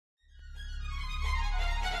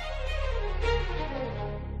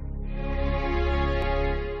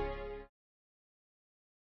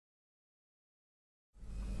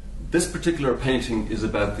This particular painting is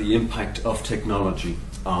about the impact of technology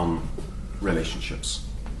on relationships.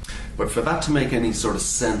 But for that to make any sort of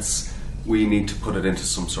sense, we need to put it into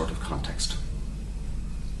some sort of context.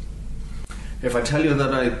 If I tell you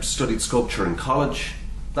that I studied sculpture in college,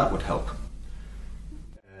 that would help.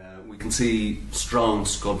 We can see strong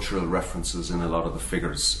sculptural references in a lot of the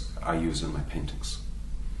figures I use in my paintings.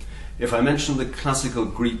 If I mention the classical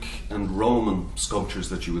Greek and Roman sculptures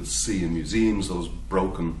that you would see in museums, those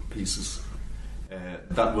broken pieces,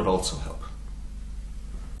 that would also help.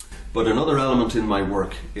 But another element in my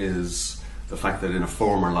work is the fact that in a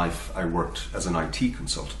former life I worked as an IT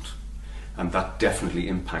consultant, and that definitely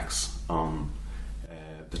impacts on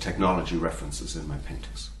the technology references in my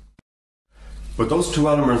paintings. But those two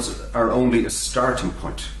elements are only a starting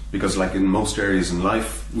point, because like in most areas in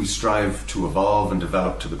life, we strive to evolve and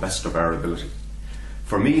develop to the best of our ability.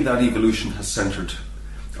 For me, that evolution has centered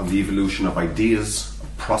on the evolution of ideas,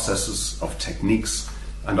 of processes, of techniques,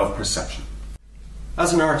 and of perception.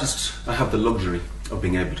 As an artist, I have the luxury of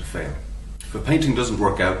being able to fail. If a painting doesn't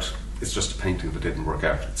work out, it's just a painting that didn't work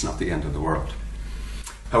out. It's not the end of the world.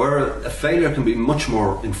 However, a failure can be much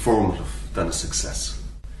more informative than a success.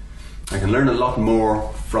 I can learn a lot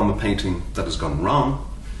more from a painting that has gone wrong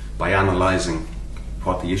by analysing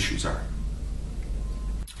what the issues are.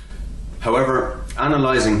 However,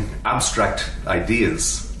 analysing abstract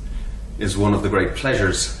ideas is one of the great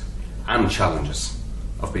pleasures and challenges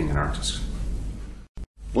of being an artist.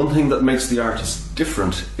 One thing that makes the artist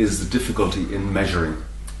different is the difficulty in measuring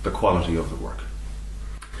the quality of the work.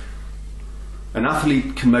 An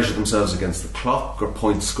athlete can measure themselves against the clock or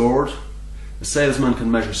points scored. A salesman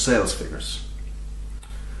can measure sales figures.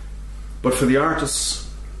 But for the artists,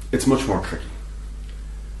 it's much more tricky.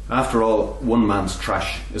 After all, one man's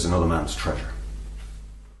trash is another man's treasure.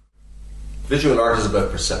 Visual art is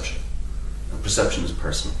about perception, and perception is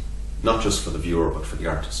personal, not just for the viewer but for the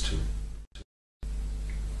artist too.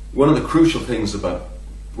 One of the crucial things about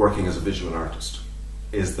working as a visual artist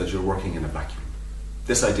is that you're working in a vacuum.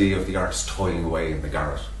 This idea of the artist toiling away in the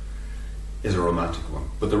garret is a romantic one,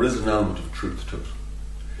 but there is an element of truth to it.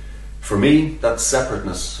 For me, that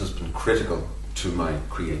separateness has been critical to my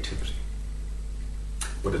creativity,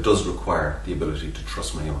 but it does require the ability to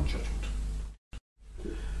trust my own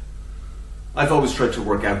judgment. I've always tried to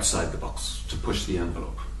work outside the box, to push the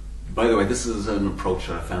envelope. By the way, this is an approach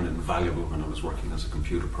that I found invaluable when I was working as a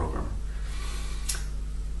computer programmer.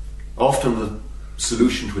 Often the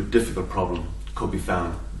solution to a difficult problem could be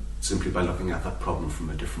found simply by looking at that problem from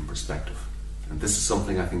a different perspective. And this is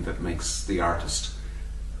something I think that makes the artist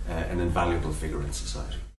an invaluable figure in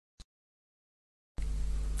society.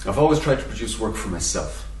 I've always tried to produce work for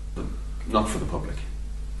myself, but not for the public.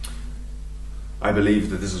 I believe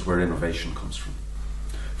that this is where innovation comes from.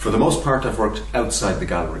 For the most part, I've worked outside the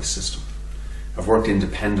gallery system. I've worked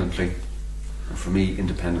independently, and for me,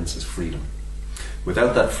 independence is freedom.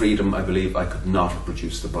 Without that freedom, I believe I could not have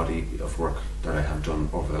produced the body of work that I have done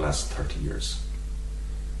over the last 30 years.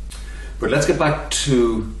 But let's get back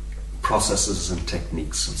to processes and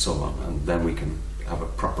techniques and so on, and then we can have a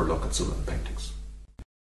proper look at some of the paintings.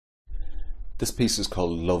 This piece is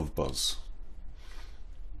called Love Buzz.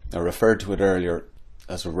 I referred to it earlier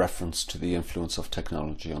as a reference to the influence of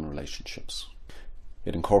technology on relationships.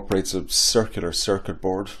 It incorporates a circular circuit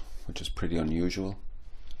board, which is pretty unusual,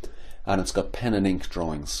 and it's got pen and ink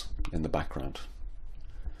drawings in the background.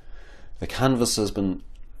 The canvas has been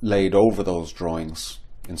laid over those drawings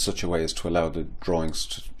in such a way as to allow the drawings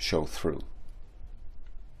to show through.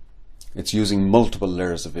 It's using multiple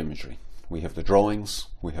layers of imagery. We have the drawings,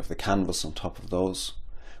 we have the canvas on top of those,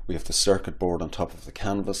 we have the circuit board on top of the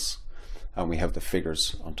canvas, and we have the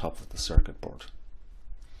figures on top of the circuit board.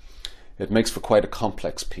 It makes for quite a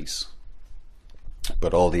complex piece,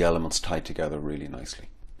 but all the elements tie together really nicely.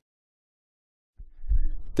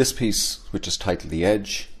 This piece, which is titled The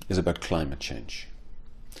Edge, is about climate change.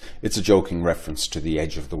 It's a joking reference to the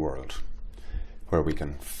edge of the world, where we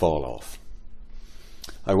can fall off.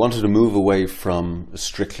 I wanted to move away from a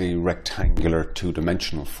strictly rectangular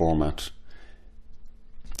two-dimensional format.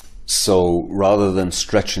 So rather than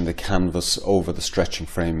stretching the canvas over the stretching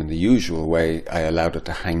frame in the usual way, I allowed it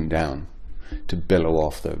to hang down, to billow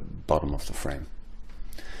off the bottom of the frame.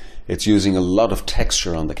 It's using a lot of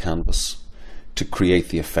texture on the canvas to create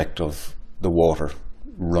the effect of the water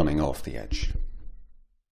running off the edge.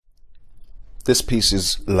 This piece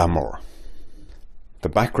is L'Amour. The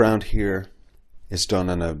background here is done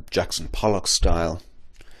in a Jackson Pollock style,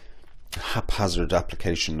 haphazard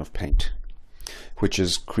application of paint, which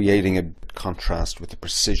is creating a contrast with the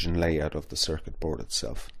precision layout of the circuit board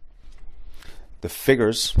itself. The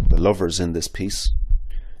figures, the lovers in this piece,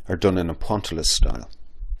 are done in a pointillist style,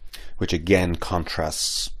 which again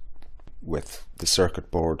contrasts with the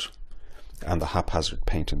circuit board and the haphazard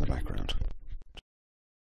paint in the background.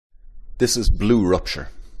 This is Blue Rupture.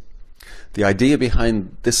 The idea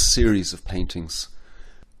behind this series of paintings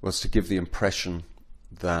was to give the impression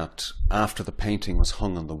that after the painting was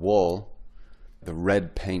hung on the wall, the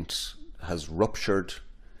red paint has ruptured,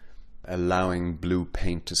 allowing blue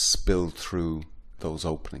paint to spill through those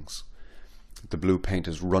openings. The blue paint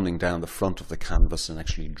is running down the front of the canvas and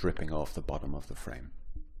actually dripping off the bottom of the frame.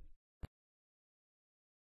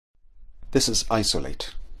 This is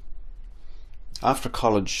Isolate. After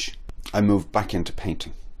college, I moved back into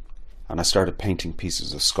painting, and I started painting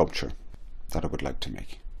pieces of sculpture that I would like to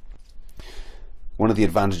make. One of the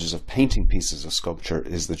advantages of painting pieces of sculpture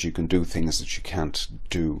is that you can do things that you can't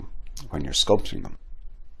do when you're sculpting them.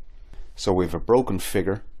 So we have a broken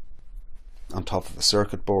figure on top of a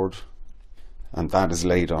circuit board, and that is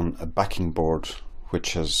laid on a backing board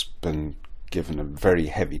which has been given a very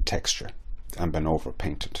heavy texture and been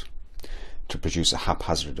overpainted to produce a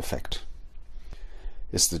haphazard effect.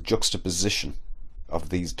 It's the juxtaposition of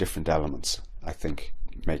these different elements, I think,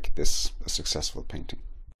 make this a successful painting.